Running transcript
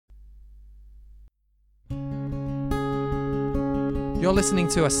You're listening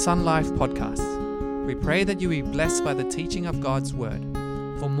to a Sun Life podcast. We pray that you be blessed by the teaching of God's Word.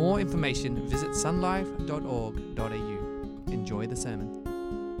 For more information, visit sunlife.org.au. Enjoy the sermon.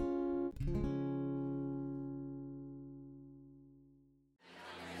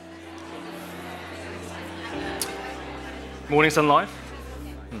 Morning, Sun Life.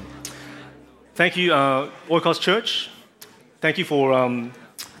 Thank you, Oikos Church. Thank you for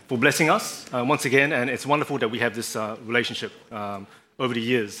blessing us once again, and it's wonderful that we have this relationship over the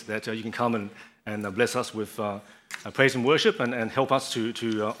years that you can come and bless us with praise and worship and help us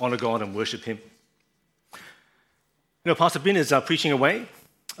to honor God and worship Him. You know, Pastor Bin is preaching away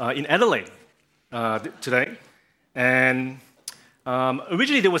in Adelaide today, and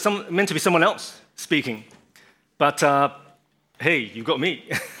originally there was meant to be someone else speaking, but hey, you've got me.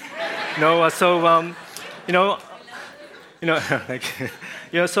 Mainly,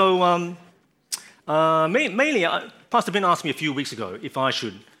 Pastor Ben asked me a few weeks ago if I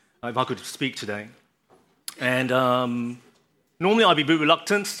could speak today. And normally I'd be a bit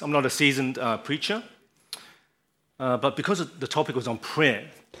reluctant. I'm not a seasoned preacher. But because the topic was on prayer,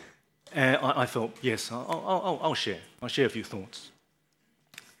 I felt, yes, I'll share. I'll share a few thoughts.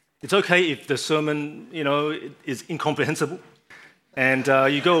 It's okay if the sermon, is incomprehensible. And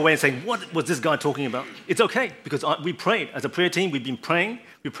you go away and say, what was this guy talking about? It's okay, because we prayed. As a prayer team, we've been praying.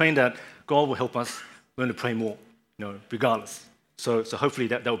 We're praying that God will help us learn to pray more, regardless. So hopefully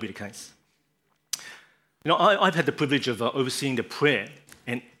that will be the case. I've had the privilege of overseeing the prayer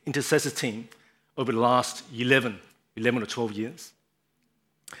and intercessor team over the last 11 or 12 years.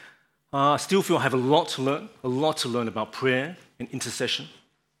 I still feel I have a lot to learn about prayer and intercession.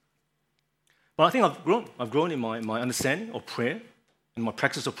 But I think I've grown in my understanding of prayer and my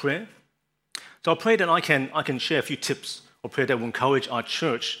practice of prayer. So I pray that I can share a few tips of prayer that will encourage our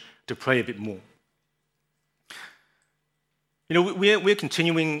church to pray a bit more. We're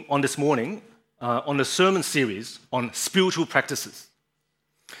continuing on this morning on the sermon series on spiritual practices.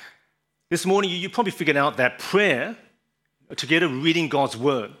 This morning, you probably figured out that prayer, together with reading God's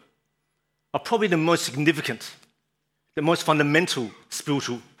Word, are probably the most significant, the most fundamental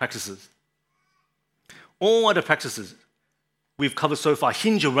spiritual practices. All other practices we've covered so far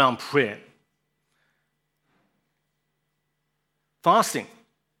hinge around prayer. Fasting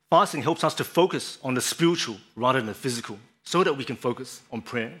helps us to focus on the spiritual rather than the physical, so that we can focus on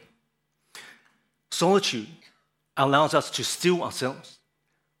prayer. Solitude allows us to still ourselves,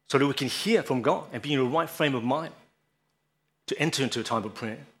 so that we can hear from God and be in the right frame of mind to enter into a time of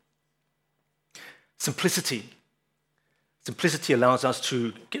prayer. Simplicity allows us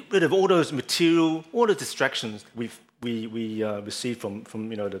to get rid of all those material, all the distractions we receive from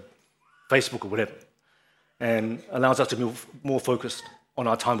the Facebook or whatever, and allows us to be more focused on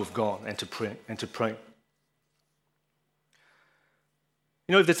our time with God and to pray.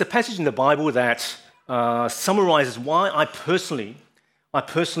 If there's a passage in the Bible that summarizes why I personally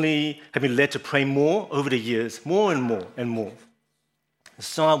have been led to pray more over the years, more and more and more,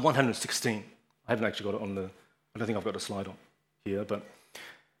 Psalm 116. I haven't actually got it I don't think I've got a slide on here, but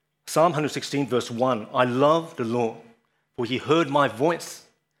Psalm 116, verse 1, I love the Lord, for He heard my voice.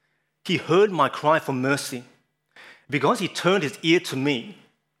 He heard my cry for mercy. Because He turned His ear to me,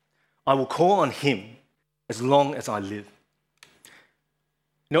 I will call on Him as long as I live.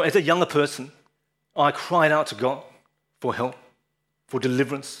 As a younger person, I cried out to God for help, for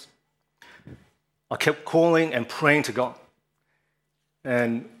deliverance. I kept calling and praying to God.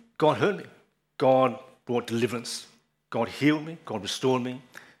 And God heard me. God brought deliverance. God healed me. God restored me.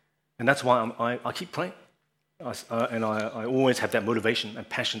 And that's why I keep praying. And I always have that motivation and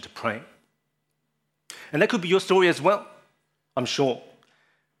passion to pray. And that could be your story as well, I'm sure.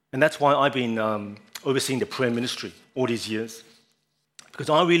 And that's why I've been overseeing the prayer ministry all these years. Because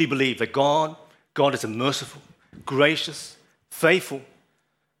I really believe that God is a merciful, gracious, faithful,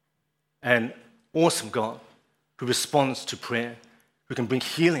 and awesome God who responds to prayer, who can bring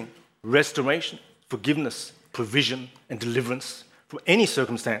healing, restoration, forgiveness, provision, and deliverance from any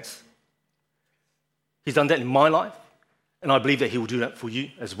circumstance. He's done that in my life, and I believe that He will do that for you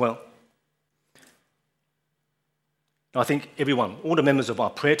as well. I think everyone, all the members of our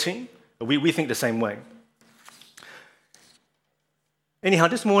prayer team, we think the same way. Anyhow,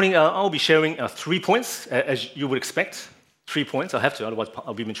 this morning I'll be sharing 3 points, as you would expect. 3 points. I have to, otherwise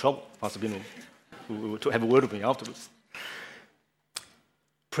I'll be in trouble. Pastor Bin will have a word with me afterwards.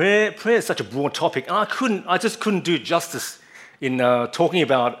 Prayer is such a broad topic, and I just couldn't do justice in talking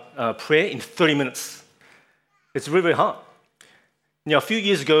about prayer in 30 minutes. It's really, very hard. A few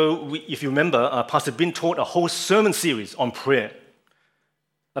years ago, if you remember, Pastor Bin taught a whole sermon series on prayer,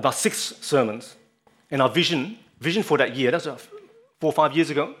 about 6 sermons. And our vision for that year, that's 4 or 5 years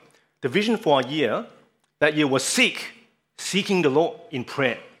ago, the vision for our year, that year was seeking the Lord in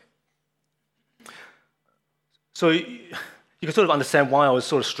prayer. So you can sort of understand why I was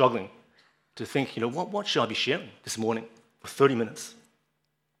sort of struggling to think, what should I be sharing this morning for 30 minutes?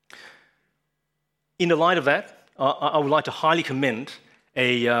 In the light of that, I would like to highly commend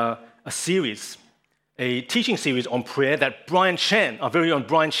a series, a teaching series on prayer that Brian Chan, our very own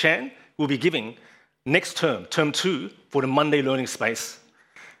Brian Chan, will be giving next term 2, for the Monday learning space.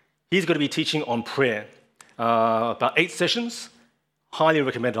 He's going to be teaching on prayer, about 8 sessions. Highly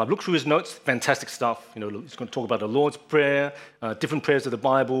recommended. I've looked through his notes, fantastic stuff. He's going to talk about the Lord's Prayer, different prayers of the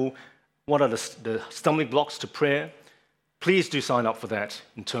Bible, what are the stumbling blocks to prayer. Please do sign up for that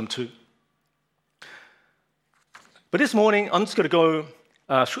in term 2. But this morning, I'm just going to go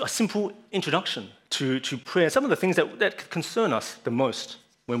through a simple introduction to prayer, some of the things that concern us the most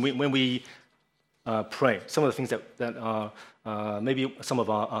when we pray, some of the things that are maybe some of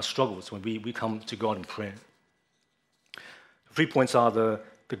our struggles when we come to God in prayer. 3 points are the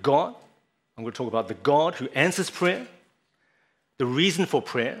God. I'm going to talk about the God who answers prayer, the reason for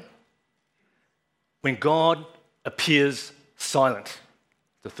prayer, when God appears silent,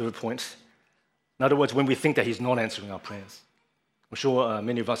 the 3rd point. In other words, when we think that he's not answering our prayers. I'm sure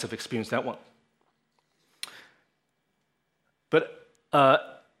many of us have experienced that one. But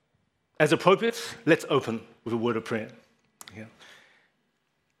as appropriate, let's open with a word of prayer. Yeah.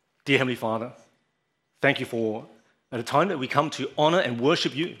 Dear Heavenly Father, thank you for the time that we come to honor and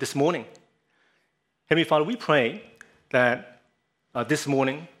worship you this morning. Heavenly Father, we pray that this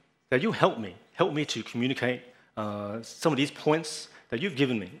morning that you help me to communicate some of these points that you've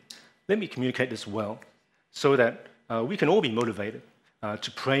given me. Let me communicate this well so that we can all be motivated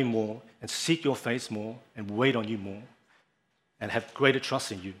to pray more and seek your face more and wait on you more and have greater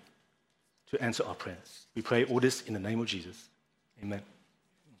trust in you to answer our prayers. We pray all this in the name of Jesus. Amen.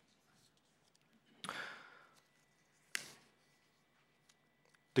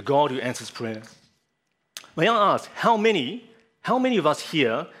 The God who answers prayer. May I ask, how many of us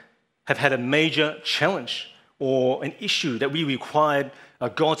here have had a major challenge or an issue that we required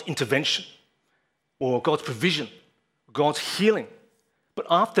God's intervention or God's provision, God's healing? But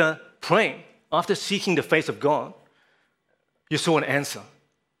after praying, after seeking the face of God, you saw an answer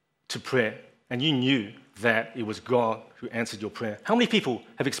to prayer and you knew that it was God who answered your prayer. How many people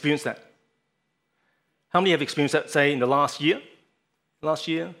have experienced that? How many have experienced that, say, in the last year? Last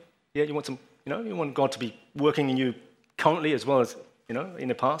year, yeah, you want God to be working in you currently as well as, in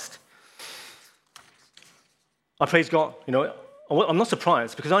the past. I praise God. I'm not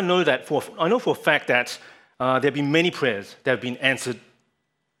surprised because I know for a fact that there have been many prayers that have been answered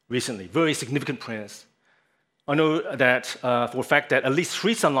recently, very significant prayers. I know that for a fact that at least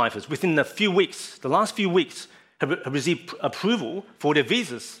 3 Sun Lifers within the last few weeks, have received approval for their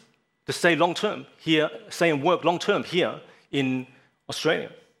visas to stay and work long term here in Australia.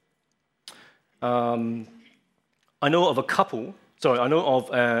 I know of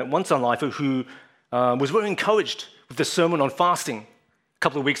one Sun Lifer who was very encouraged with the sermon on fasting a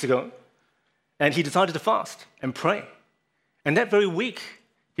couple of weeks ago, and he decided to fast and pray. And that very week,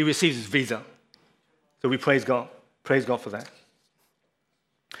 he received his visa. So we praise God. Praise God for that.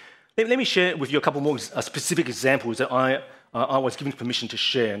 Let me share with you a couple more specific examples that I was given permission to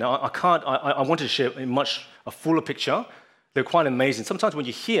share. Now, I wanted to share a fuller picture. They're quite amazing. Sometimes when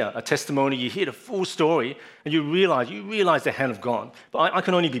you hear a testimony, you hear the full story, and you realize the hand of God. But I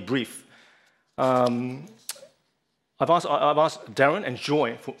can only be brief. I've asked Darren and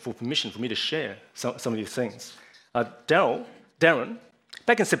Joy for permission for me to share some of these things. Darren,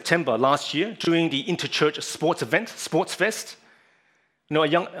 back in September last year, during the Interchurch Sports event, Sports Fest, a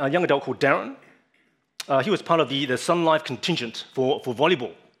young adult called Darren, he was part of the Sun Life contingent for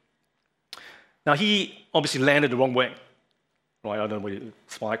volleyball. Now, he obviously landed the wrong way. Right, I don't know where he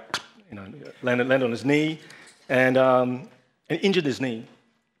spiked, landed on his knee and injured his knee.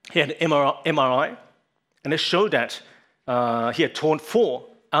 He had an MRI, and it showed that he had torn 4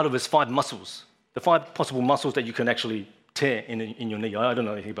 out of his 5 muscles, the 5 possible muscles that you can actually tear in your knee. I don't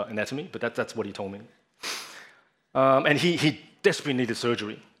know anything about anatomy, but that's what he told me. And he desperately needed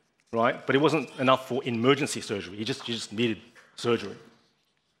surgery, right? But it wasn't enough for emergency surgery. He just needed surgery.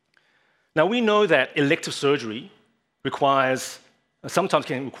 Now, we know that elective surgery sometimes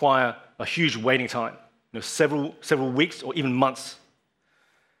can require a huge waiting time, several weeks or even months.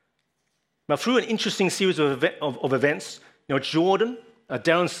 Now, through an interesting series of events, Jordan,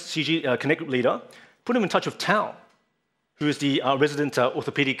 Darren's CG Connect Group leader, put him in touch with Tao, who is the resident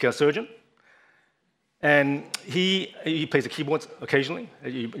orthopedic surgeon. And he plays the keyboards occasionally.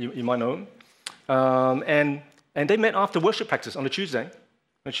 You might know him. And And they met after worship practice on a Tuesday.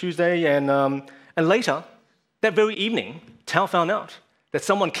 And later, that very evening, Tao found out that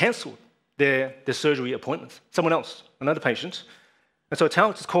someone cancelled their surgery appointment. Someone else, another patient. And so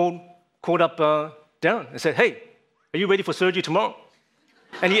Tao just called up Darren and said, "Hey, are you ready for surgery tomorrow?"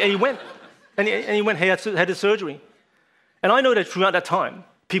 And he went. And he went, he had his surgery. And I know that throughout that time,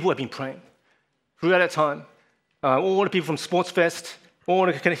 people have been praying. Throughout that time, all the people from Sports Fest,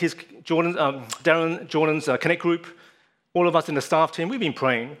 all Jordan's Connect group, all of us in the staff team, we've been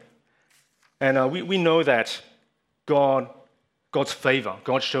praying. And we know that God's favor,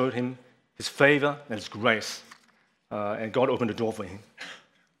 God showed him his favor and his grace, and God opened the door for him.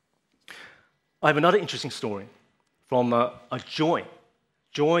 I have another interesting story from Joy.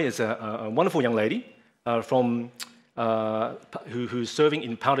 Joy is a wonderful young lady who's serving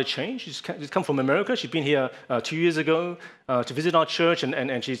in Powder Change. She's come from America. She's been here 2 years ago to visit our church,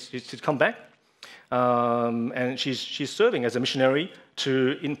 and she's come back. And she's serving as a missionary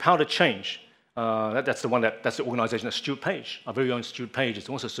in Powder Change. That's the organization that Stuart Page, our very own Stuart Page, is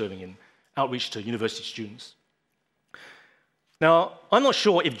also serving in outreach to university students. Now, I'm not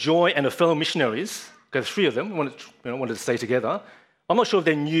sure if Joy and her fellow missionaries, because 3 of them wanted to stay together, I'm not sure if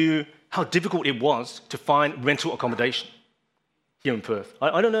they knew how difficult it was to find rental accommodation here in Perth.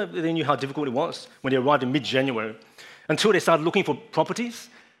 I don't know if they knew how difficult it was when they arrived in mid-January, until they started looking for properties,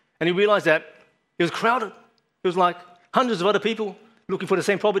 and they realized that it was crowded. It was like hundreds of other people looking for the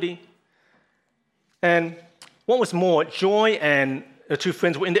same property. And what was more, Joy and her 2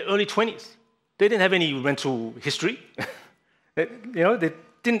 friends were in their early 20s. They didn't have any rental history. They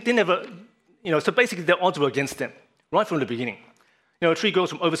didn't have so basically their odds were against them right from the beginning. 3 girls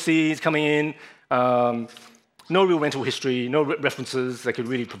from overseas coming in, no real rental history, no references they could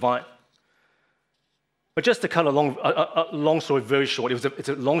really provide. But just to cut a long story very short, it's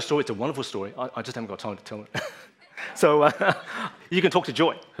a long story, it's a wonderful story. I just haven't got time to tell it. So you can talk to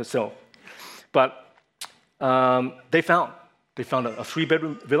Joy herself. But they found a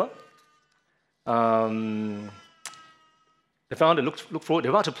 3-bedroom villa. They found it, looked for it, they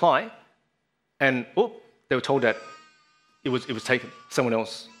were about to apply, and they were told that it was taken. Someone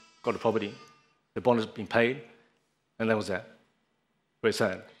else got the property. The bond has been paid, and that was that. Very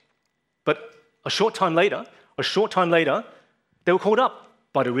sad. But a short time later, they were called up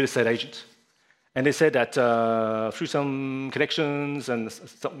by the real estate agent, and they said that through some connections and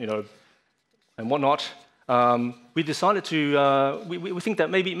and whatnot, we decided to we think that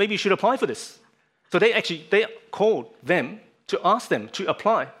maybe you should apply for this. So they called them to ask them to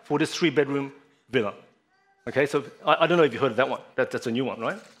apply for this 3-bedroom villa. Okay, so I don't know if you heard of that one. That's a new one,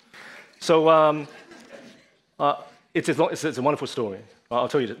 right? So it's a wonderful story. I'll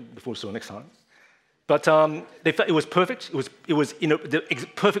tell you the full story next time. But they felt it was perfect. It was in the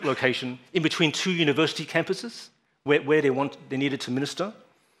perfect location in between 2 university campuses where they needed to minister.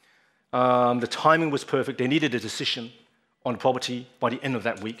 The timing was perfect. They needed a decision on property by the end of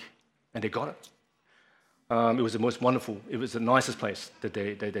that week, and they got it. It was the most wonderful. It was the nicest place that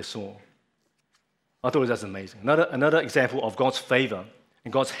they saw. I thought that was amazing. Another example of God's favor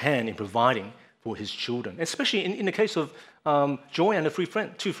and God's hand in providing for his children, especially in the case of Joy and her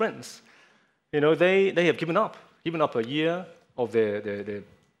 2 friends. They have given up a year of their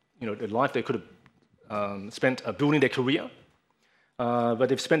life they could have spent building their career, but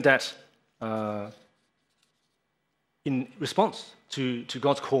they've spent that in response to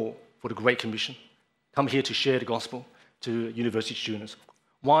God's call for the Great Commission. Come here to share the gospel to university students.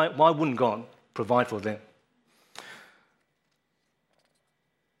 Why wouldn't God provide for them?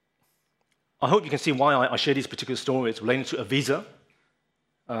 I hope you can see why I share these particular stories relating to a visa,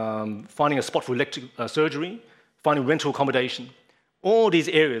 finding a spot for electric surgery, finding rental accommodation. All these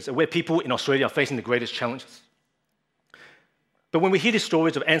areas are where people in Australia are facing the greatest challenges. But when we hear these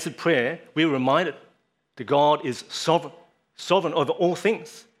stories of answered prayer, we're reminded that God is sovereign over all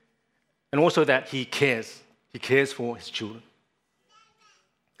things, and also that he cares. He cares for his children.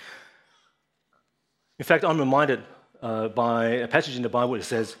 In fact, I'm reminded by a passage in the Bible that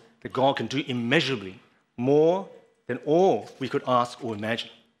says that God can do immeasurably more than all we could ask or imagine,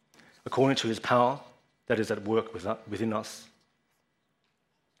 according to his power that is at work within us.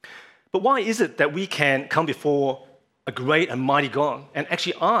 But why is it that we can come before a great and mighty God and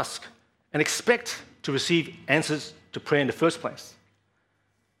actually ask and expect to receive answers to prayer in the first place?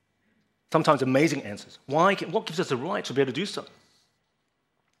 Sometimes amazing answers. What gives us the right to be able to do so?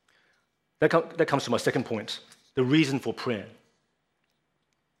 That comes to my second point, the reason for prayer.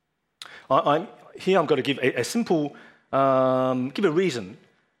 I'm going to give a simple, give a reason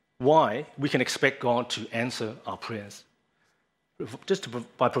why we can expect God to answer our prayers. Just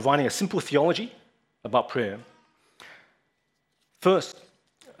by providing a simple theology about prayer. First,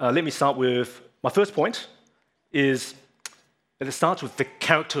 let me start with my first point is that it starts with the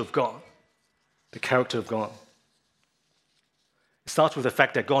character of God. The character of God. It starts with the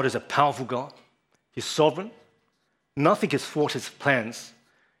fact that God is a powerful God. He's sovereign. Nothing can thwart his plans.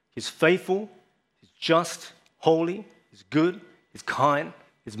 He's faithful. He's just, holy. He's good. He's kind.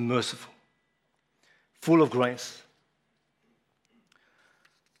 He's merciful. Full of grace.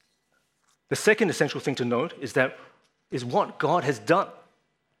 The second essential thing to note is what God has done.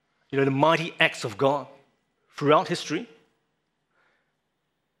 You know, the mighty acts of God throughout history,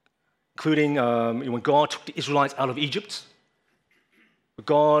 including when God took the Israelites out of Egypt,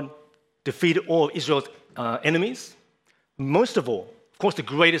 God defeated all of Israel's enemies. Most of all, of course, the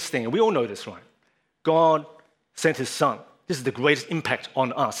greatest thing, and we all know this, right? God sent his son. This is the greatest impact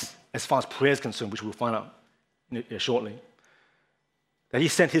on us as far as prayer is concerned, which we'll find out shortly. That he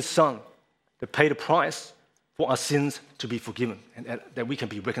sent his son to pay the price for our sins to be forgiven and that we can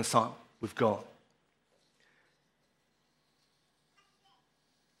be reconciled with God.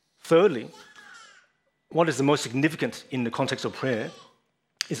 Thirdly, what is the most significant in the context of prayer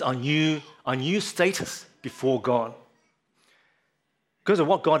is our new status before God. Because of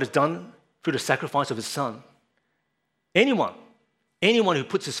what God has done through the sacrifice of his son, anyone who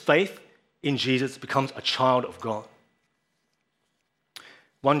puts his faith in Jesus becomes a child of God.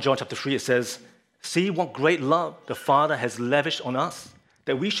 1 John chapter 3, it says, "See what great love the Father has lavished on us,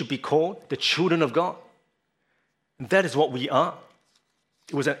 that we should be called the children of God." And that is what we are.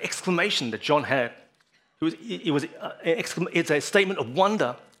 It was an exclamation that John had. It's a statement of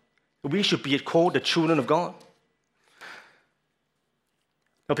wonder that we should be called the children of God.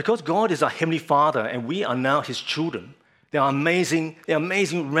 Now, because God is our Heavenly Father and we are now his children, there are amazing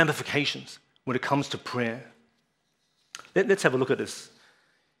ramifications when it comes to prayer. Let's have a look at this.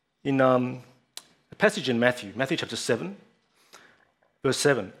 In a passage in Matthew chapter 7, verse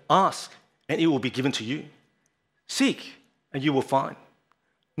 7, "Ask, and it will be given to you. Seek, and you will find.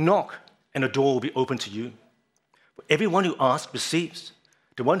 Knock, and the door will be opened to you. For everyone who asks receives.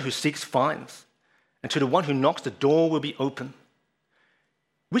 The one who seeks finds. And to the one who knocks, the door will be open.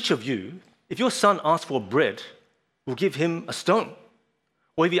 Which of you, if your son asks for bread, will give him a stone?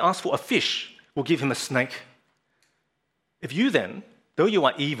 Or if he asks for a fish, will give him a snake? If you then, though you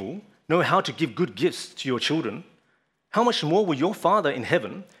are evil, know how to give good gifts to your children, how much more will your Father in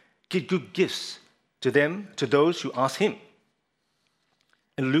heaven give good gifts to those who ask him?"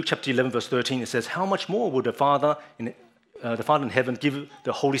 In Luke chapter 11, verse 13, it says, "How much more will the Father in heaven give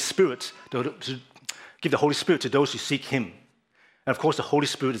the Holy Spirit to those who seek him?" And of course, the Holy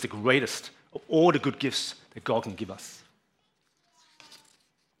Spirit is the greatest of all the good gifts that God can give us.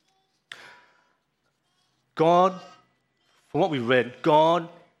 God, from what we read, God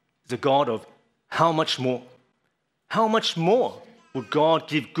is a God of how much more? How much more would God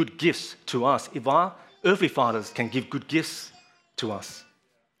give good gifts to us if our earthly fathers can give good gifts to us?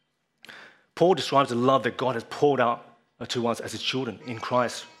 Paul describes the love that God has poured out to us as his children in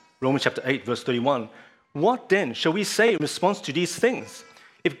Christ. Romans chapter 8, verse 31. "What then shall we say in response to these things?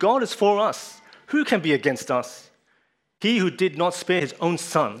 If God is for us, who can be against us? He who did not spare his own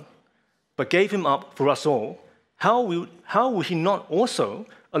son, but gave him up for us all, how will he not also,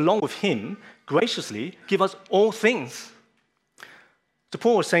 along with him, graciously give us all things?" So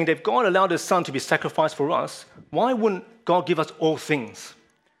Paul was saying that if God allowed his son to be sacrificed for us, why wouldn't God give us all things?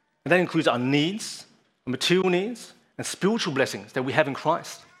 And that includes our needs, our material needs, and spiritual blessings that we have in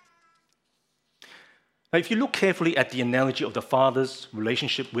Christ. Now, if you look carefully at the analogy of the Father's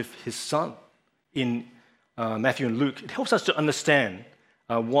relationship with his Son in Matthew and Luke, it helps us to understand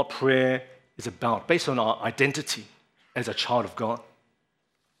what prayer is about based on our identity as a child of God.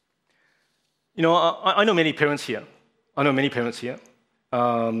 You know, I know many parents here. And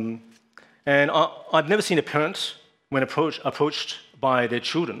I've never seen a parent, when approached by their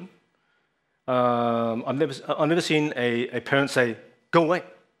children, I've never seen a parent say, "Go away,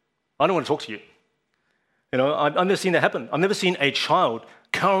 I don't want to talk to you." You know, I've never seen that happen. I've never seen a child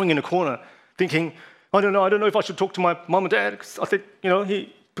cowering in a corner thinking, I don't know if I should talk to my mom and dad, because I think,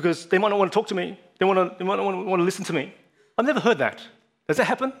 because they might not want to talk to me, they might not want to listen to me. I've never heard that. Does that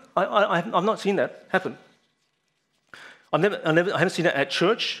happen? I've not seen that happen. I haven't seen it at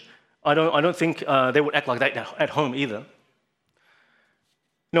church. I don't think they would act like that at home either.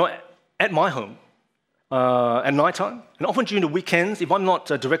 At my home, at nighttime, and often during the weekends, if I'm not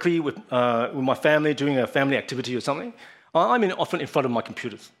directly with my family doing a family activity or something, I'm often in front of my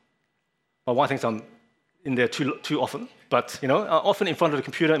computers. My wife thinks I'm in there too often, but often in front of the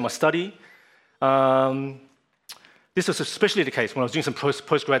computer in my study. This was especially the case when I was doing some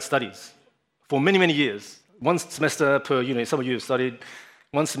postgrad studies for many, many years, one semester per unit. Some of you have studied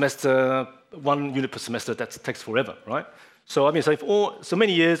one semester, 1 unit per semester. That takes forever, right? So I mean, so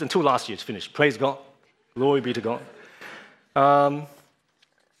many years until last year it's finished. Praise God, glory be to God.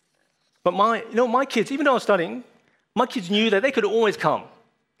 But my kids, even though I was studying, my kids knew that they could always come.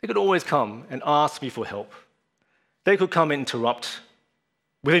 They could always come and ask me for help. They could come and interrupt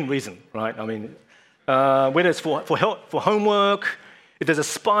within reason, right? I mean, whether it's for help, for homework, if there's a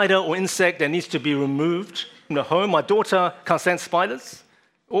spider or insect that needs to be removed from the home. My daughter can't stand spiders.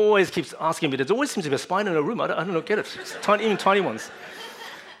 Always keeps asking me. There always seems to be a spider in the room. I don't get it. Even tiny ones.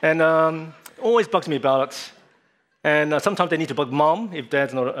 And always bugs me about it. And sometimes they need to bug mom if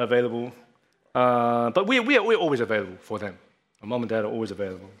dad's not available. But we're always available for them. My mom and dad are always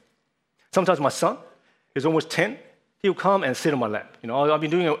available. Sometimes my son is almost 10. He'll come and sit on my lap. I've been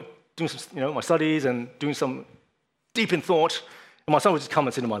doing some, my studies and doing some deep in thought, and my son would just come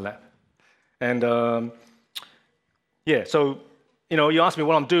and sit on my lap. And so you ask me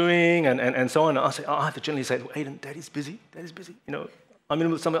what I'm doing and so on. And I have to gently say, Aiden, Daddy's busy. Daddy's busy. I'm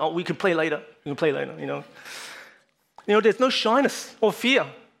in with something. Oh, we can play later. There's no shyness or fear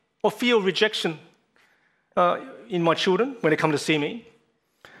of rejection in my children when they come to see me.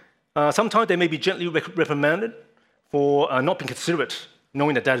 Sometimes they may be gently reprimanded for not being considerate,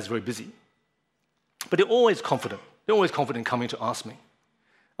 knowing that Dad is very busy. But they're always confident. They're always confident in coming to ask me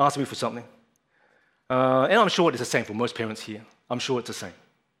for something. And I'm sure it's the same for most parents here. I'm sure it's the same.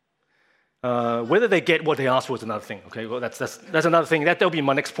 Whether they get what they ask for is another thing. Okay, well that's another thing. That'll be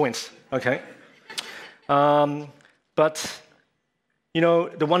my next point. Okay. But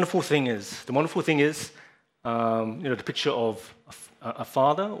the wonderful thing is, the picture of a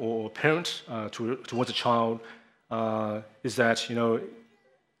father or a parent towards a child is that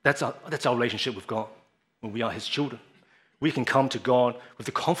that's our relationship with God when we are His children. We can come to God with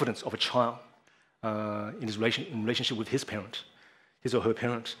the confidence of a child in relationship with his parent, his or her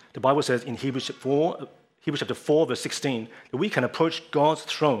parent. The Bible says in Hebrews chapter 4, verse 16, that we can approach God's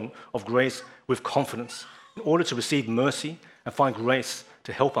throne of grace with confidence in order to receive mercy and find grace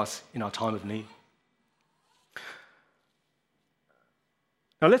to help us in our time of need.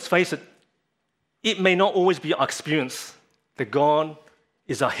 Now let's face it, it may not always be our experience that God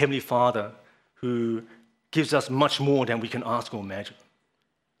is our Heavenly Father who gives us much more than we can ask or imagine.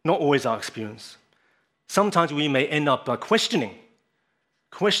 Not always our experience. Sometimes we may end up questioning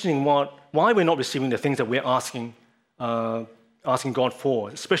why we're not receiving the things that we're asking God for,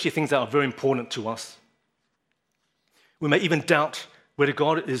 especially things that are very important to us. We may even doubt whether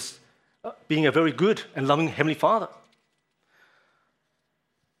God is being a very good and loving Heavenly Father.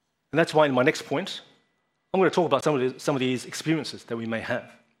 And that's why in my next point, I'm going to talk about some of these experiences that we may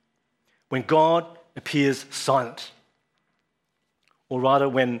have when God appears silent, or rather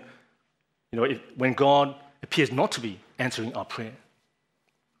when God appears not to be answering our prayer.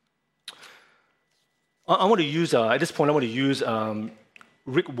 I want to use at this point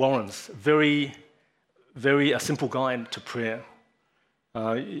Rick Warren's very, very simple guide to prayer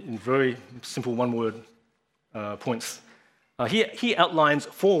in very simple one-word points. He outlines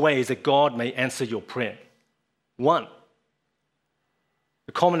 4 ways that God may answer your prayer. 1,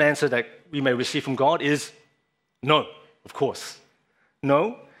 the common answer that we may receive from God is no, of course.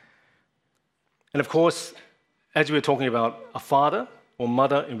 No. And of course, as we were talking about a father or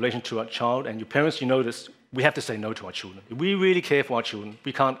mother in relation to a child and your parents, you know this, we have to say no to our children. If we really care for our children,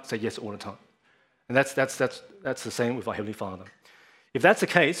 we can't say yes all the time. And that's the same with our Heavenly Father. If that's the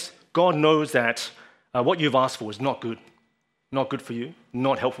case, God knows that what you've asked for is not good for you,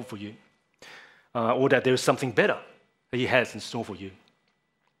 not helpful for you, or that there is something better that He has in store for you.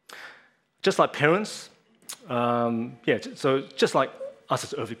 Just like parents, so just like us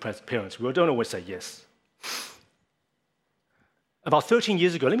as earthly parents, we don't always say yes. About 13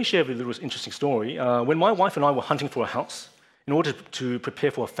 years ago, let me share a little interesting story. When my wife and I were hunting for a house in order to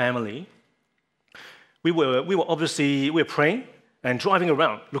prepare for a family, we were praying and driving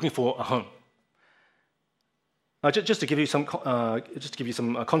around looking for a home. Just to give you some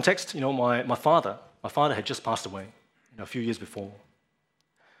context, my father had just passed away a few years before,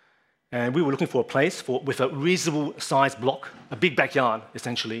 and we were looking for a place with a reasonable sized block, a big backyard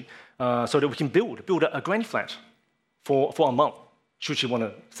essentially, so that we can build a granny flat for our mum, should she want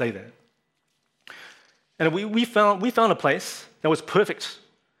to stay there. And we found a place that was perfect,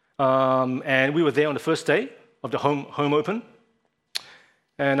 and we were there on the first day of the home open.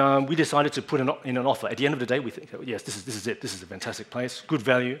 And we decided to put in an offer. At the end of the day, we think, yes, this is it. This is a fantastic place, good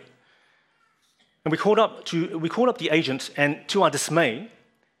value. And we called up the agent, and to our dismay,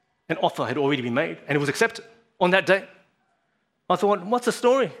 an offer had already been made, and it was accepted on that day. I thought, what's the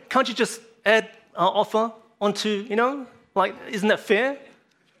story? Can't you just add our offer onto, like, isn't that fair?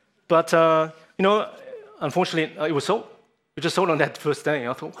 But, unfortunately, it was sold. We just sold on that first day.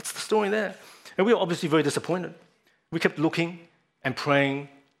 I thought, what's the story there? And we were obviously very disappointed. We kept looking and praying.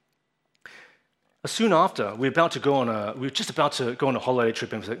 Soon after, we were just about to go on a holiday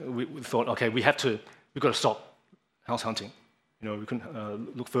trip, and we thought, okay, we've got to stop house hunting. We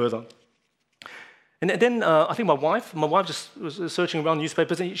couldn't look further. And then I think my wife just was searching around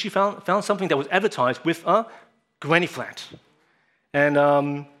newspapers, and she found something that was advertised with a granny flat. And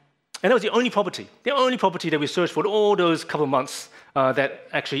that was the only property that we searched for all those couple of months that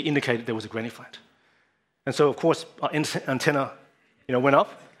actually indicated there was a granny flat. And so, of course, our antenna, went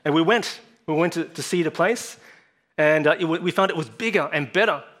up, and we went to see the place, and we found it was bigger and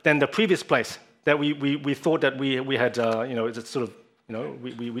better than the previous place that we thought that we had, it's sort of,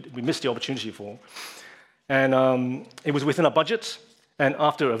 we missed the opportunity for. And it was within our budget, and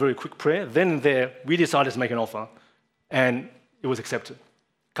after a very quick prayer, then and there, we decided to make an offer, and it was accepted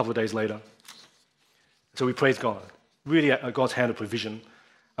a couple of days later. So we praised God, really God's hand of provision.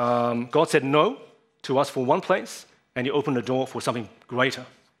 God said no to us for one place, and He opened the door for something greater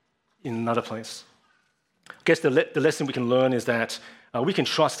in another place. I guess the lesson we can learn is that we can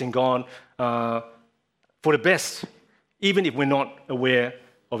trust in God for the best, even if we're not aware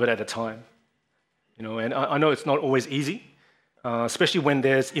of it at the time. And I know it's not always easy, especially when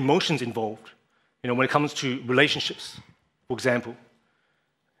there's emotions involved. When it comes to relationships, for example,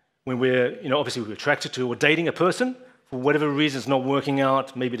 when we're attracted to or dating a person, for whatever reason it's not working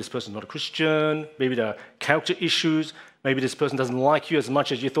out. Maybe this person's not a Christian, maybe there are character issues, maybe this person doesn't like you as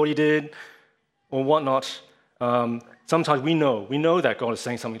much as you thought he did, or whatnot. Sometimes we know that God is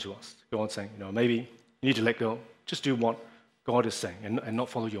saying something to us. God's saying, maybe you need to let go. Just do what God is saying and not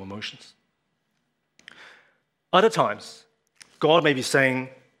follow your emotions. Other times, God may respond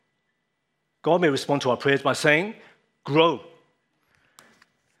to our prayers by saying, grow.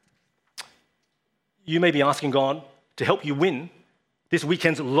 You may be asking God to help you win this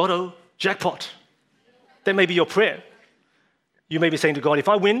weekend's lotto jackpot. That may be your prayer. You may be saying to God, if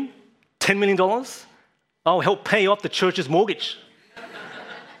I win $10 million, I'll help pay off the church's mortgage.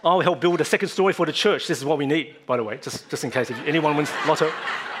 I'll help build a second story for the church. This is what we need, by the way, just in case if anyone wins lotto.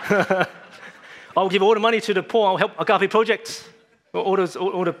 I'll give all the money to the poor. I'll help Agape projects, all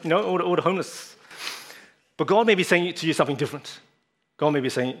the homeless. But God may be saying to you something different. God may be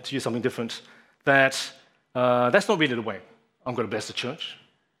saying to you something different, that that's not really the way I'm going to bless the church.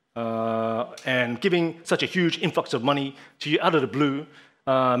 And giving such a huge influx of money to you out of the blue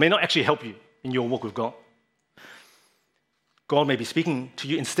may not actually help you in your walk with God. God may be speaking to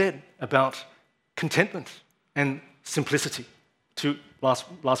you instead about contentment and simplicity. To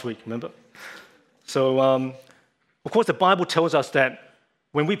last week, remember? So, of course, the Bible tells us that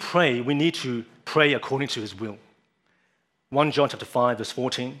when we pray, we need to pray according to His will. 1 John chapter 5, verse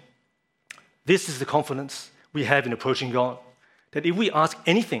 14. This is the confidence we have in approaching God, that if we ask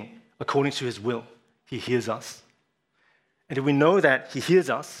anything according to His will, He hears us. And if we know that He hears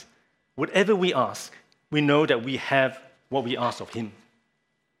us, whatever we ask, we know that we have what we ask of Him.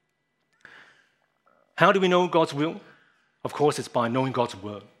 How do we know God's will? Of course, it's by knowing God's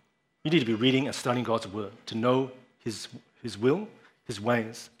word. You need to be reading and studying God's word to know His will, His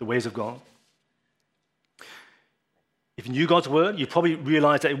ways, the ways of God. If you knew God's word, you'd probably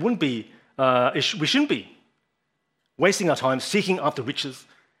realize that we shouldn't be wasting our time seeking after riches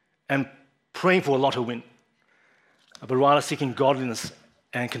and praying for a lotto win, but rather seeking godliness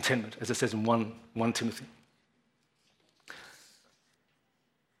and contentment, as it says in 1 Timothy.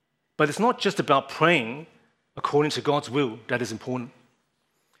 But it's not just about praying according to God's will that is important,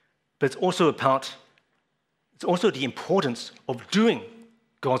 but it's also the importance of doing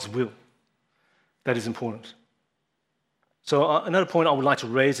God's will that is important. So another point I would like to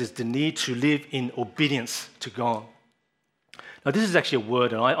raise is the need to live in obedience to God. Now, this is actually a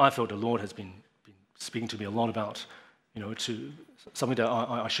word that I felt the Lord has been speaking to me a lot about, to something that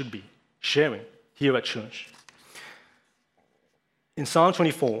I should be sharing here at church. In Psalm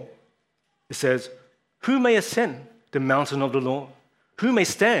 24, it says, "Who may ascend the mountain of the Lord? Who may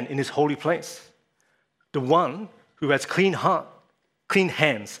stand in His holy place? The one who has clean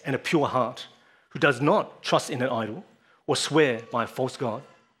hands and a pure heart, who does not trust in an idol or swear by a false god.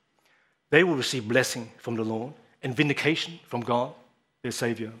 They will receive blessing from the Lord and vindication from God, their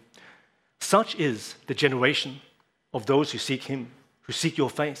Savior. Such is the generation of those who seek Him, who seek your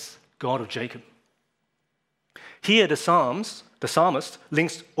face, God of Jacob." Here, the psalmist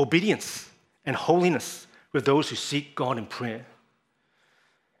links obedience and holiness with those who seek God in prayer.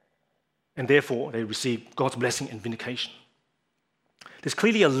 And therefore, they receive God's blessing and vindication. There's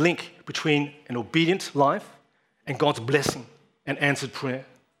clearly a link between an obedient life and God's blessing and answered prayer.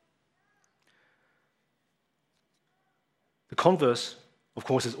 The converse, of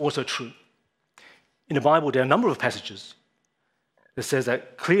course, is also true. In the Bible, there are a number of passages that says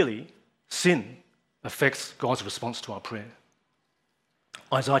that clearly sin affects God's response to our prayer.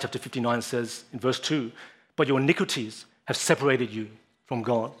 Isaiah chapter 59 says in verse 2, "But your iniquities have separated you from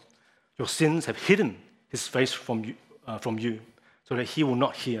God. Your sins have hidden his face from you, so that he will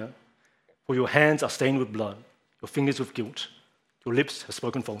not hear. For your hands are stained with blood, your fingers with guilt, your lips have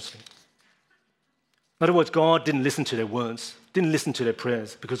spoken falsely." In other words, God didn't listen to their words, didn't listen to their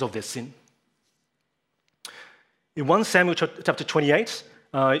prayers because of their sin. In 1 Samuel chapter 28,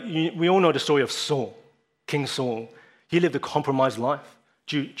 we all know the story of Saul, King Saul. He lived a compromised life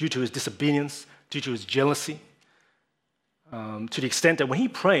due to his disobedience, due to his jealousy, to the extent that when he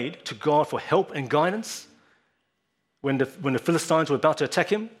prayed to God for help and guidance, when the Philistines were about to attack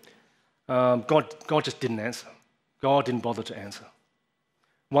him, God just didn't answer. God didn't bother to answer.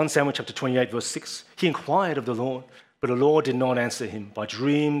 1 Samuel chapter 28, verse 6, he inquired of the Lord, but the Lord did not answer him by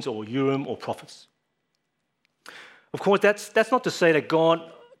dreams or Urim or prophets. Of course, that's not to say that God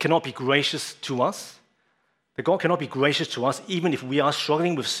cannot be gracious to us, that God cannot be gracious to us even if we are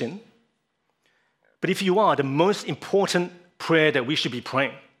struggling with sin. But if you are, the most important prayer that we should be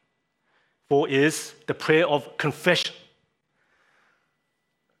praying for is the prayer of confession.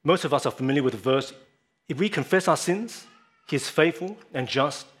 Most of us are familiar with the verse, "If we confess our sins, he is faithful and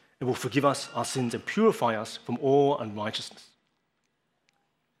just and will forgive us our sins and purify us from all unrighteousness."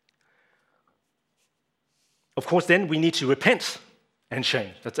 Of course, then we need to repent and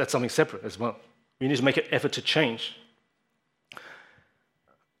change. That's something separate as well. We need to make an effort to change.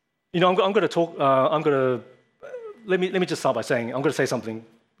 I'm going to talk. Let me just start by saying I'm going to say something,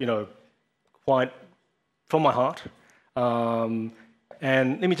 quite from my heart.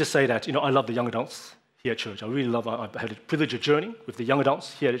 And let me just say that I love the young adults here at church. I really love. I've had the privilege of journeying with the young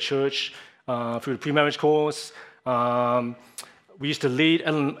adults here at church through the pre-marriage course. We used to lead,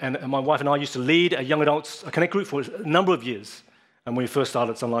 Ellen and my wife and I used to lead a young adults connect group for a number of years. And when we first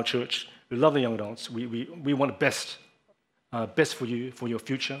started Sunlight Church, we love the young adults. We want the best for you, for your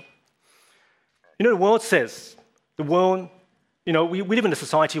future. The world says, we live in a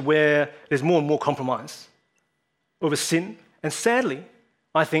society where there's more and more compromise over sin. And sadly,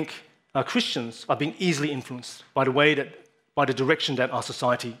 I think Christians are being easily influenced by the direction that our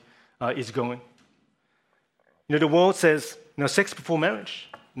society is going. The world says, sex before marriage,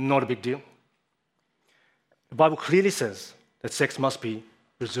 not a big deal. The Bible clearly says that sex must be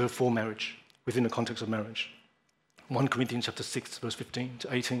reserved for marriage, within the context of marriage. 1 Corinthians chapter 6, verse 15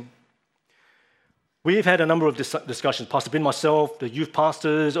 to 18. We've had a number of discussions, Pastor Ben, myself, the youth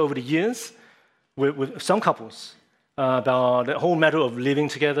pastors over the years, with some couples, about the whole matter of living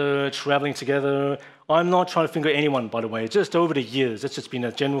together, traveling together. I'm not trying to finger anyone, by the way. Just over the years, it's just been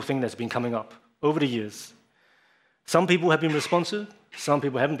a general thing that's been coming up over the years. Some people have been responsive, some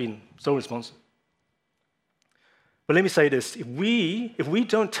people haven't been so responsive. But let me say this, if we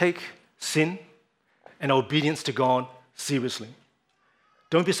don't take sin and obedience to God seriously,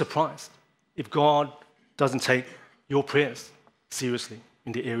 don't be surprised if God doesn't take your prayers seriously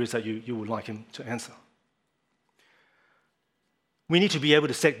in the areas that you would like him to answer. We need to be able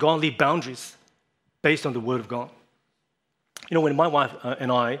to set godly boundaries based on the Word of God. When my wife and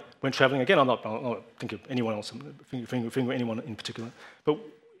I went traveling, again, I'm not thinking of anyone else, finger anyone in particular, but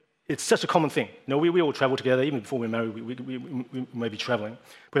it's such a common thing. We all travel together, even before we were married, we may be traveling.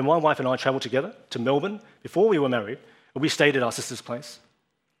 When my wife and I traveled together to Melbourne, before we were married, we stayed at our sister's place,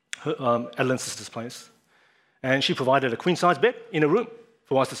 Adeline's sister's place, and she provided a queen-size bed in a room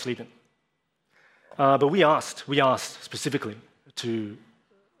for us to sleep in. But we asked specifically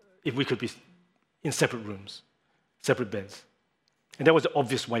if we could be in separate rooms, separate beds. And that was the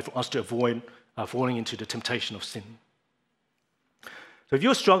obvious way for us to avoid falling into the temptation of sin. So if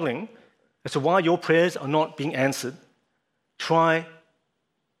you're struggling as to why your prayers are not being answered, try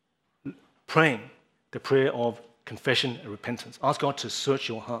praying the prayer of confession and repentance. Ask God to search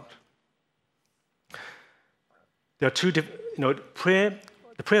your heart. There are two different, the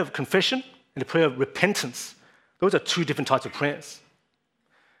prayer of confession and the prayer of repentance. Those are two different types of prayers.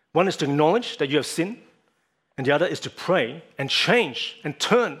 One is to acknowledge that you have sinned, and the other is to pray and change and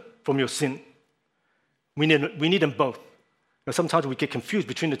turn from your sin. We need them both. Sometimes we get confused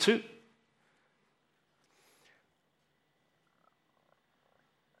between the two.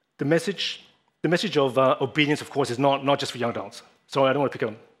 The message of obedience, of course, is not just for young adults. So I don't want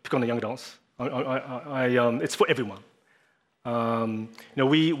to pick on the young adults. It's for everyone.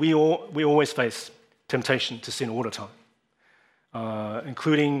 We always face temptation to sin all the time.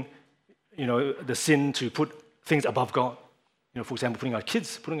 including, the sin to put things above God. For example, putting our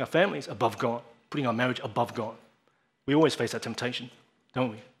kids, putting our families above God, putting our marriage above God. We always face that temptation,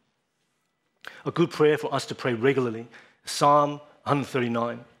 don't we? A good prayer for us to pray regularly, Psalm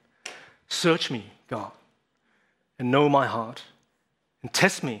 139. Search me, God, and know my heart, and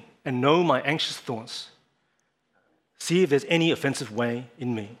test me and know my anxious thoughts. See if there's any offensive way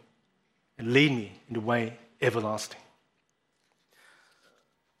in me, and lead me in the way everlasting.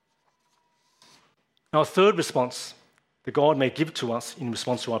 Our third response that God may give to us in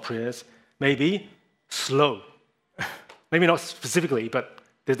response to our prayers may be slow. Maybe not specifically, but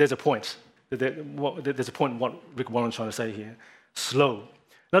there's a point. There's a point in what Rick Warren's trying to say here. Slow.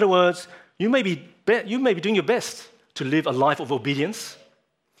 In other words, you may be doing your best to live a life of obedience,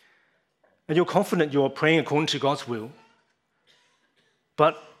 and you're confident you're praying according to God's will,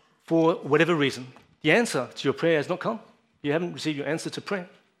 but for whatever reason, the answer to your prayer has not come. You haven't received your answer to prayer.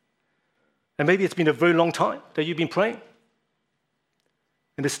 And maybe it's been a very long time that you've been praying,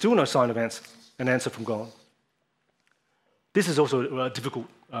 and there's still no sign of an answer from God. This is also a difficult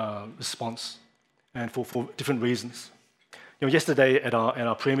response, and for different reasons. Yesterday at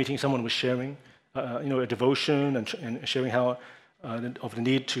our prayer meeting, someone was sharing, a devotion and sharing how of the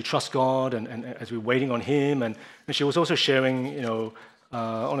need to trust God, and as we're waiting on Him, and she was also sharing,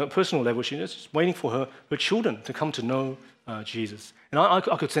 on a personal level, she was just waiting for her children to come to know Jesus, and I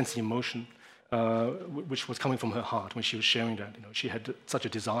could sense the emotion which was coming from her heart when she was sharing that. She had such a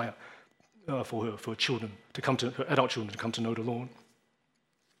desire for her children to come to her adult children to come to know the Lord.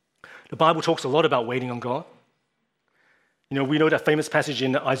 The Bible talks a lot about waiting on God. We know that famous passage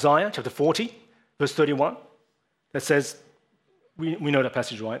in Isaiah chapter 40, verse 31, that says, we know that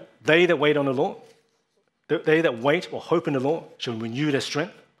passage, right? They that wait on the Lord, they that wait or hope in the Lord shall renew their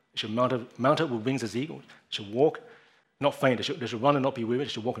strength. They shall mount up with wings as eagles. They shall walk, not faint. They shall run and not be weary. They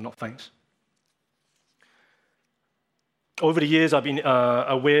shall walk and not faint. Over the years, I've been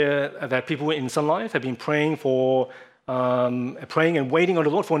aware that people in Sun Life have been praying and waiting on the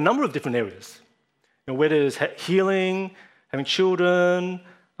Lord for a number of different areas. Whether it's healing, having children,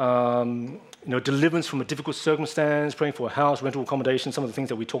 deliverance from a difficult circumstance, praying for a house, rental accommodation, some of the things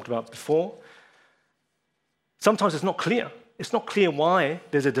that we talked about before. Sometimes it's not clear. It's not clear why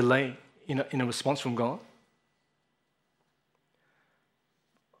there's a delay in a response from God.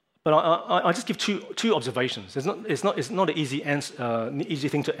 But I just give two observations. It's not an easy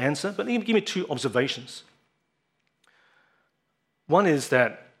thing to answer, but give me two observations. One is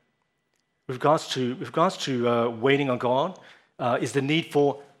that with regards to waiting on God, is the need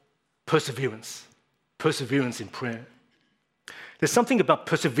for perseverance in prayer. There's something about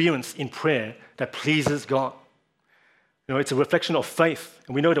perseverance in prayer that pleases God. It's a reflection of faith,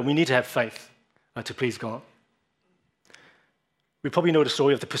 and we know that we need to have faith to please God. We probably know the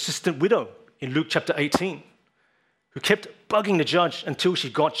story of the persistent widow in Luke chapter 18, who kept bugging the judge until she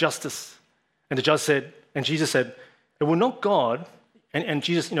got justice. And the judge said, and Jesus said, "It will not God," and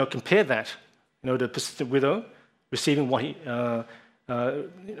Jesus, compared that, the persistent widow receiving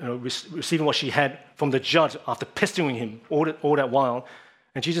receiving what she had from the judge after pestering him all that while.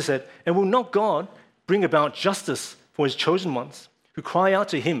 And Jesus said, "And will not God bring about justice for His chosen ones who cry out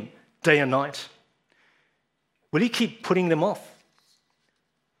to Him day and night? Will He keep putting them off?"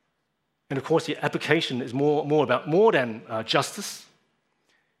 And of course, the application is more than justice.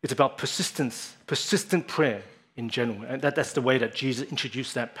 It's about persistent prayer in general. And that's the way that Jesus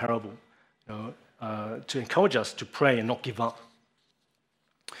introduced that parable, to encourage us to pray and not give up.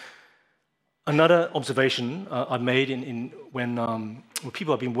 Another observation I've made when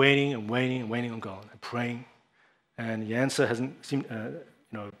people have been waiting on God and praying, and the answer hasn't seemed,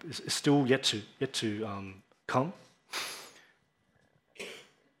 is still yet to come.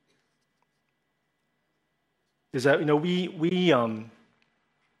 Is that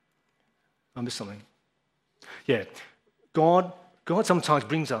I missed something. Yeah, God sometimes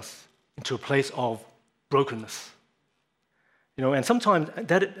brings us into a place of brokenness. And sometimes and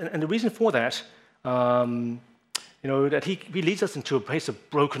the reason for that, that He leads us into a place of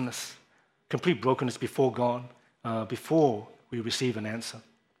brokenness, complete brokenness before God, before we receive an answer.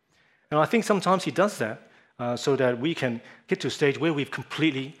 And I think sometimes He does that so that we can get to a stage where we've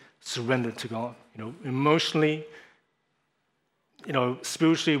completely surrendered to God. Emotionally,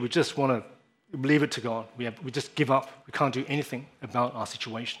 spiritually, we just want to leave it to God. We just give up. We can't do anything about our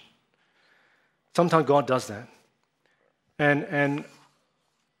situation. Sometimes God does that. And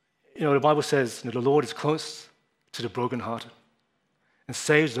the Bible says, the Lord is close to the brokenhearted and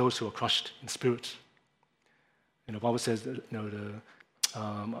saves those who are crushed in spirit. The Bible says that,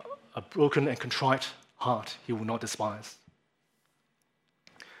 a broken and contrite heart He will not despise.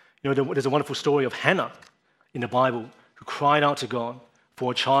 There's a wonderful story of Hannah in the Bible who cried out to God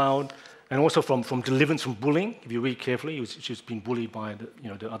for a child and also from deliverance from bullying. If you read carefully, she was being bullied by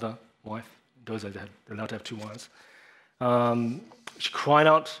the other wife, those that are allowed to have two wives. She cried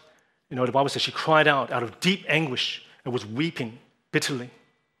out, the Bible says she cried out of deep anguish and was weeping bitterly.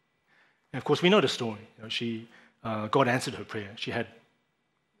 And of course, we know the story. God answered her prayer. She had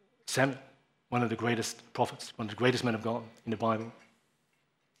Samuel, one of the greatest prophets, one of the greatest men of God in the Bible.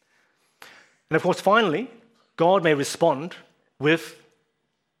 And of course, finally, God may respond with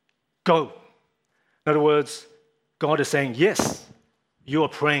go. In other words, God is saying, yes, you are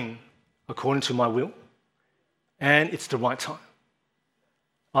praying according to my will, and it's the right time.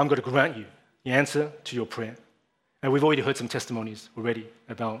 I'm going to grant you the answer to your prayer. And we've already heard some testimonies already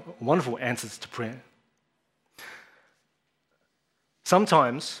about wonderful answers to prayer.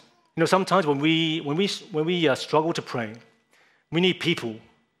 Sometimes when we struggle to pray, we need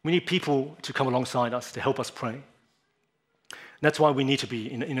people to come alongside us to help us pray. And that's why we need to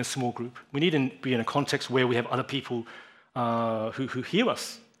be in a small group. We need to be in a context where we have other people who hear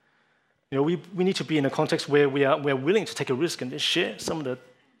us. We need to be in a context where we're willing to take a risk and just share some of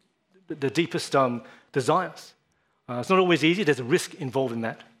the deepest desires. It's not always easy. There's a risk involved in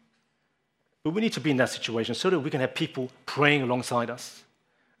that. But we need to be in that situation so that we can have people praying alongside us.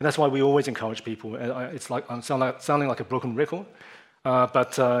 And that's why we always encourage people. It's like I'm sounding like a broken record,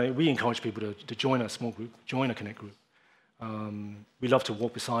 but we encourage people to join a small group, join a Connect group. We love to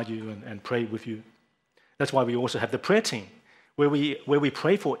walk beside you and pray with you. That's why we also have the prayer team, where we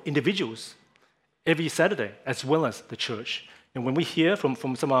pray for individuals every Saturday, as well as the church. And when we hear from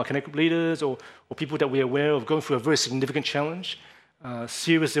some of our Connect group leaders or people that we're aware of going through a very significant challenge,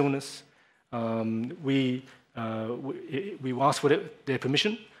 serious illness, we ask for their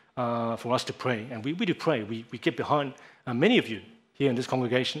permission for us to pray. And we do pray. We get behind many of you here in this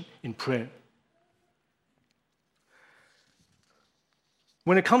congregation in prayer.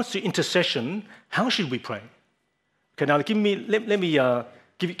 When it comes to intercession, how should we pray? Okay, now let me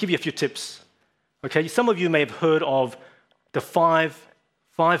give you a few tips. Okay, some of you may have heard of the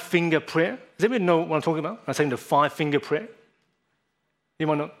five-finger prayer. Does anybody know what I'm talking about? I'm saying the five-finger prayer.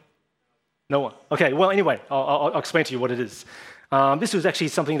 Anyone know? No one. Okay. Well, anyway, I'll explain to you what it is. This was actually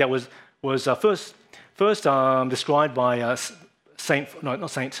something that was first described by just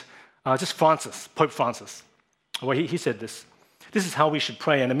Francis, Pope Francis. Well, he said this. This is how we should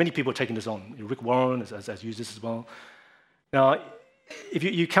pray, and many people are taking this on. Rick Warren has used this as well. Now, if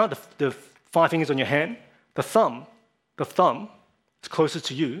you count the five fingers on your hand, the thumb is closest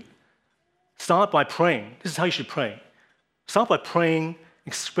to you. Start by praying. This is how you should pray. Start by praying,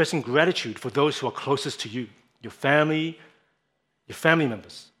 expressing gratitude for those who are closest to you, your family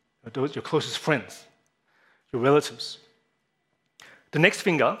members, your closest friends, your relatives. The next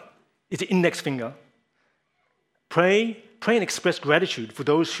finger is the index finger. Pray and express gratitude for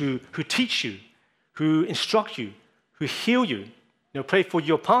those who teach you, who instruct you, who heal you. Pray for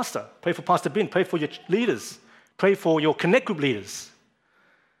your pastor, pray for Pastor Bin, pray for your leaders, pray for your Connect group leaders.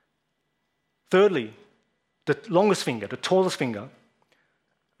 Thirdly, the longest finger, the tallest finger,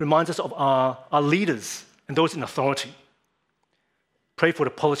 reminds us of our leaders and those in authority. Pray for the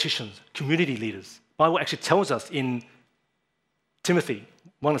politicians, community leaders. The Bible actually tells us in Timothy,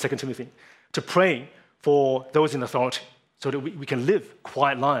 1 and 2 Timothy, to pray for those in authority so that we can live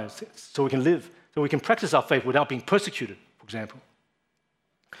quiet lives, so we can practice our faith without being persecuted, for example.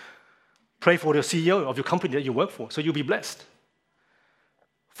 Pray for the CEO of your company that you work for, so you'll be blessed.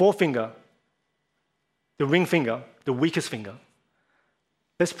 Fourth finger, the ring finger, the weakest finger.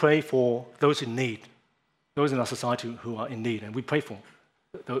 Let's pray for those in need, those in our society who are in need, and we pray for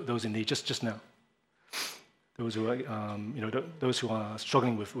those in need just now. Those who are, those who are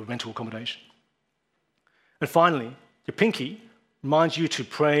struggling with rental accommodation. And finally, your pinky reminds you to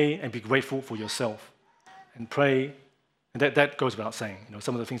pray and be grateful for yourself, and pray. And that goes without saying.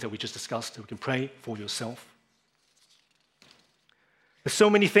 Some of the things that we just discussed, we can pray for yourself. There's so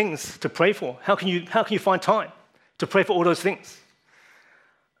many things to pray for. How can you find time to pray for all those things?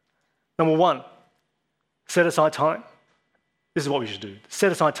 Number one, set aside time. This is what we should do.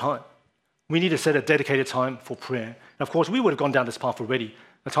 Set aside time. We need to set a dedicated time for prayer. And of course, we would have gone down this path already.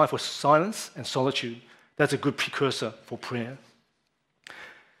 A time for silence and solitude. That's a good precursor for prayer.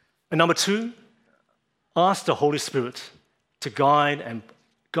 And number two, ask the Holy Spirit to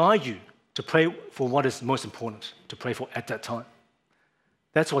guide you to pray for what is most important to pray for at that time.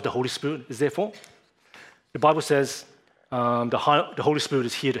 That's what the Holy Spirit is there for. The Bible says the Holy Spirit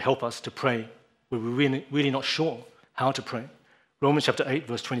is here to help us to pray when we're really not sure how to pray. Romans chapter 8,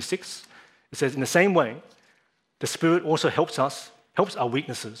 verse 26, it says, in the same way, the Spirit also helps us helps our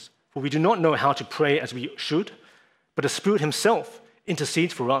weaknesses, for we do not know how to pray as we should, but the Spirit himself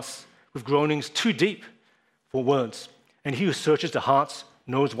intercedes for us with groanings too deep for words. And he who searches the hearts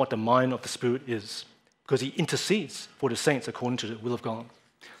knows what the mind of the Spirit is, because he intercedes for the saints according to the will of God.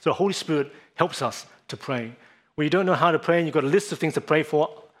 So the Holy Spirit helps us to pray. When you don't know how to pray and you've got a list of things to pray for,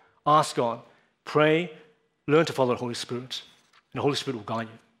 ask God. Pray, learn to follow the Holy Spirit, and the Holy Spirit will guide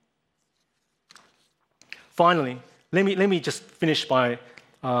you. Finally, let me just finish by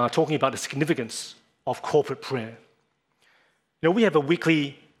talking about the significance of corporate prayer. We have a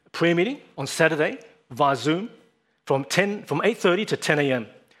weekly prayer meeting on Saturday via Zoom from 8:30 to 10 a.m.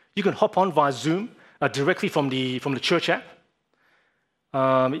 You can hop on via Zoom directly from the church app.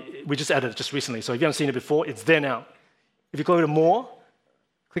 We just added it just recently, so if you haven't seen it before, it's there now. If you go to More,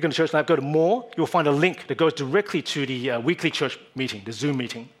 click on the church app, go to More, you'll find a link that goes directly to the weekly church meeting, the Zoom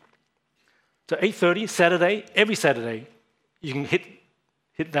meeting. So 8:30 Saturday, every Saturday, you can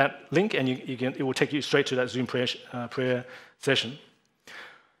hit that link and it will take you straight to that Zoom prayer session.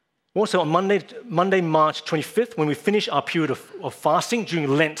 Also on Monday, March 25th, when we finish our period of fasting during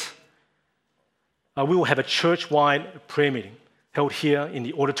Lent, we will have a church-wide prayer meeting held here in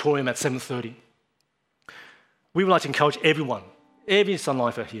the auditorium at 7:30. We would like to encourage every Sun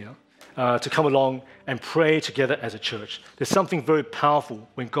Lifer here, to come along and pray together as a church. There's something very powerful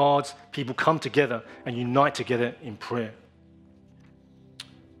when God's people come together and unite together in prayer.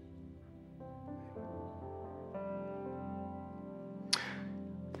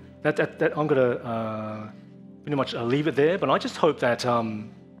 I'm going to pretty much leave it there, but I just hope that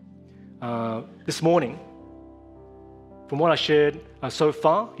this morning, from what I shared so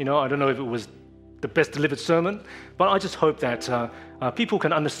far, I don't know if it was the best delivered sermon, but I just hope that people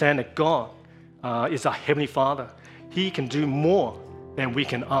can understand that God is our Heavenly Father. He can do more than we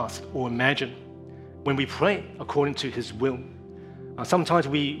can ask or imagine when we pray according to His will. Sometimes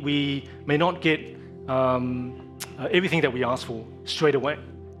we may not get everything that we ask for straight away,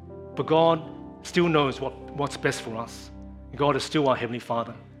 but God still knows what's best for us. God is still our Heavenly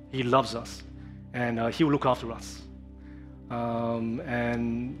Father. He loves us, and He will look after us.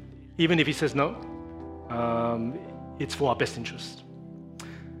 And even if He says no, it's for our best interest.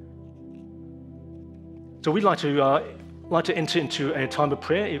 So we'd like to enter into a time of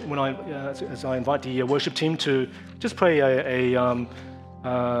prayer as I invite the worship team to just play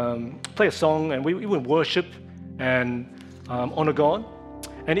play a song, and we will worship and honor God.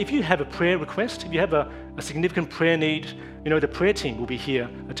 And if you have a prayer request, if you have a significant prayer need, the prayer team will be here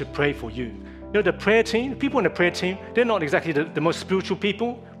to pray for you. The prayer team, people in the prayer team, they're not exactly the most spiritual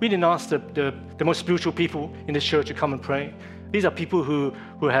people. We didn't ask the most spiritual people in the church to come and pray. These are people who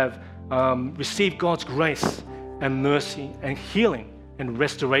have received God's grace and mercy and healing and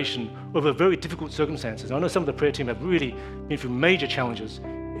restoration over very difficult circumstances. I know some of the prayer team have really been through major challenges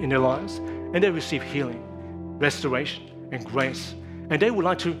in their lives, and they receive healing, restoration, and grace. And they would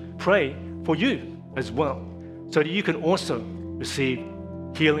like to pray for you as well, so that you can also receive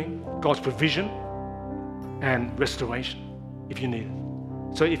healing, God's provision, and restoration if you need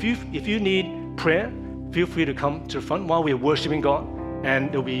it. So if you need prayer, feel free to come to the front while we're worshiping God, and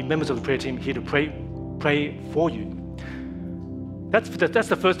there'll be members of the prayer team here to pray for you. That's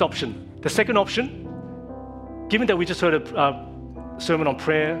the first option. The second option, given that we just heard a sermon on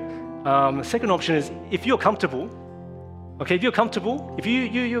prayer, the second option is if you're comfortable. Okay, if you're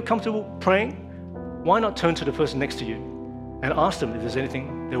comfortable praying, why not turn to the person next to you and ask them if there's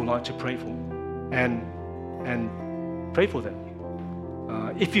anything they would like to pray for, and pray for them.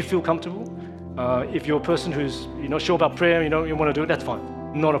 If you feel comfortable, if you're a person who's not sure about prayer, you want to do it, that's fine,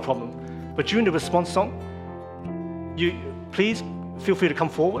 not a problem. But during the response song, you please feel free to come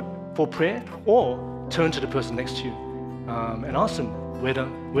forward for prayer, or turn to the person next to you and ask them whether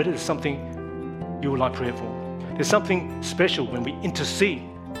there's something you would like prayer for. There's something special when we intercede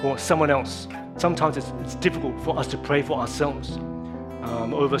for someone else. Sometimes it's difficult for us to pray for ourselves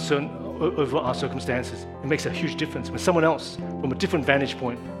over our circumstances. It makes a huge difference when someone else from a different vantage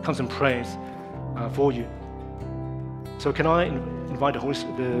point comes and prays for you. So can I invite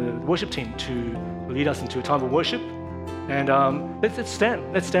the worship team to lead us into a time of worship? And let's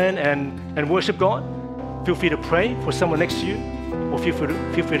stand and worship God. Feel free to pray for someone next to you, or feel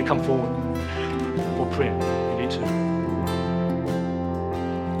free to come forward for prayer if you need to.